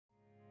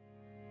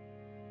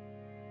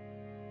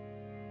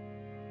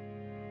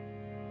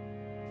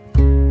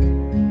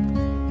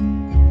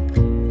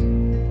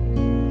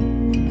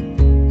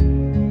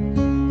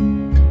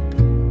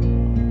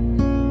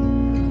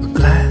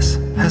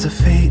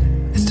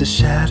to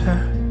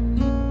shatter,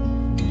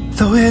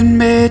 though it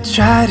may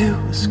try to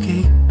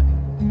escape.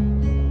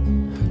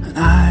 And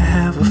I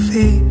have a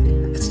fate,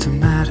 it's to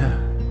matter,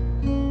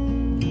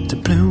 to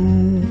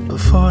bloom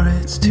before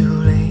it's too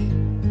late.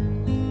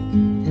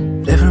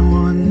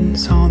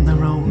 Everyone's on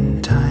their own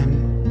time.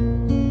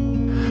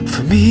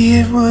 For me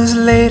it was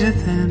later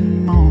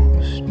than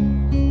most.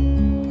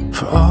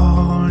 For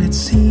all it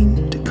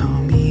seemed to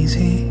come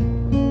easy.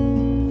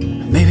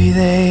 Maybe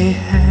they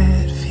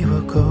had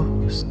fewer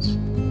ghosts.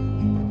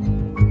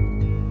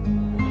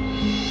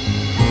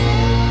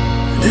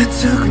 It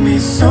took me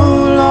so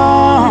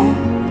long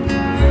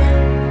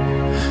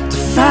to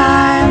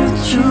find the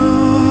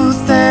truth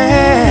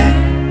there.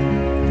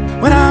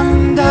 When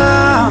I'm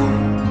down,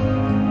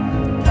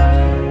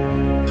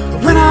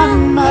 when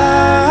I'm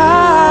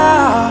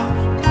out,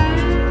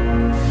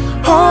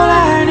 all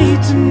I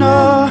need to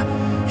know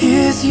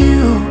is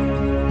you.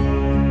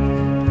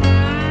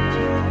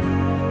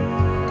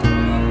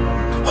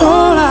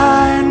 All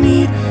I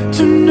need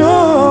to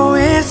know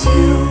is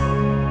you.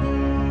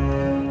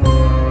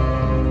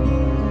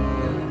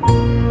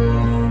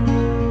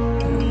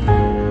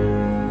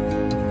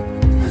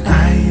 And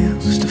I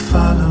used to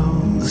follow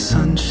the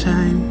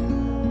sunshine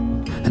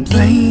and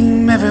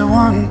blame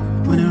everyone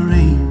when it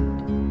rained.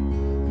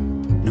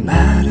 No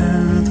matter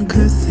the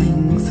good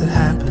things that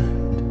happened,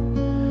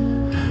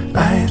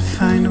 I'd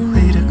find a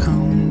way to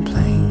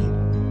complain.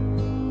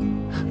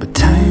 But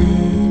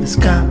time has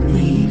got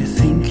me to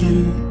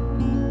thinking,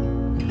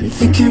 and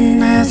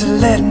thinking has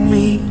led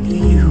me to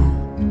you.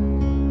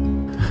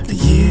 The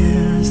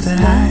years that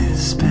I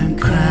spent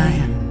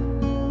crying,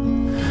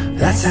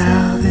 that's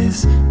how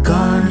this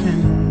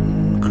garden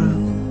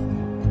grew.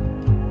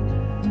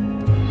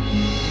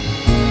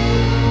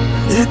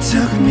 It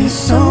took me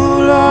so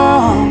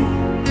long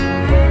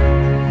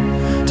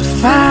to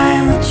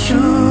find the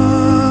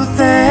truth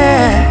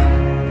there.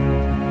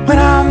 When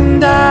I'm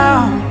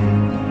down,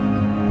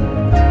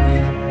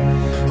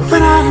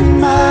 when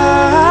I'm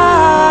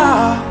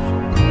out,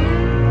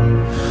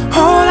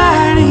 all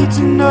I need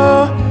to know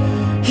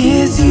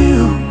is you.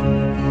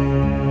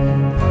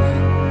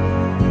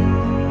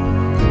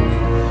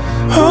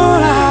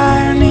 All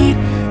I need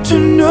to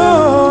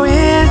know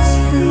is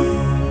you.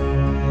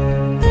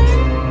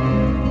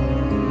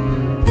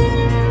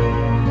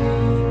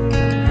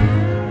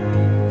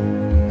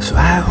 So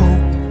I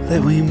hope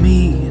that we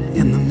meet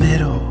in the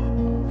middle,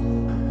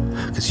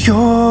 'cause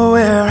you're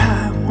where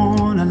I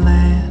wanna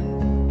land.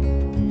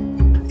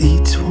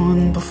 Each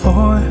one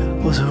before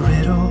was a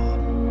riddle,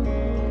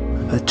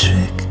 a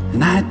trick,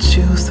 and I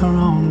choose the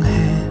wrong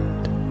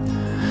hand.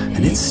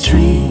 And it's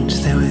strange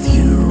that with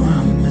you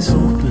I'm as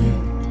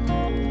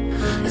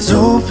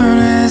open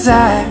as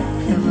I've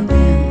ever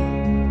been.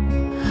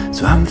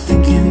 So I'm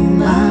thinking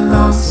my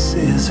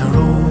losses are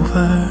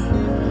over.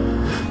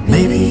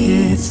 Maybe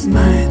it's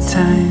my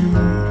time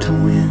to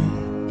win.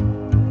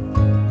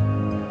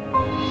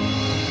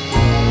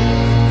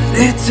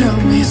 It took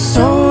me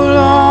so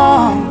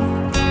long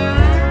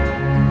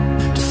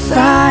to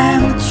find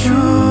the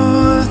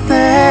truth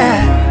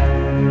there.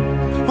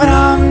 When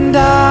I'm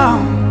down,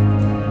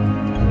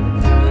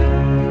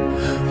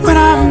 when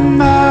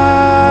I'm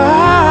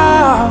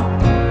out,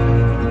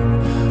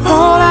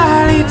 all I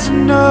need to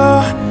know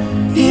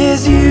is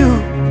you.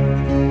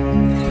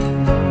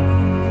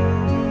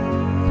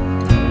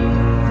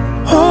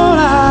 All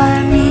I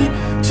need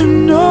to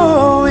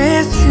know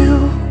is you.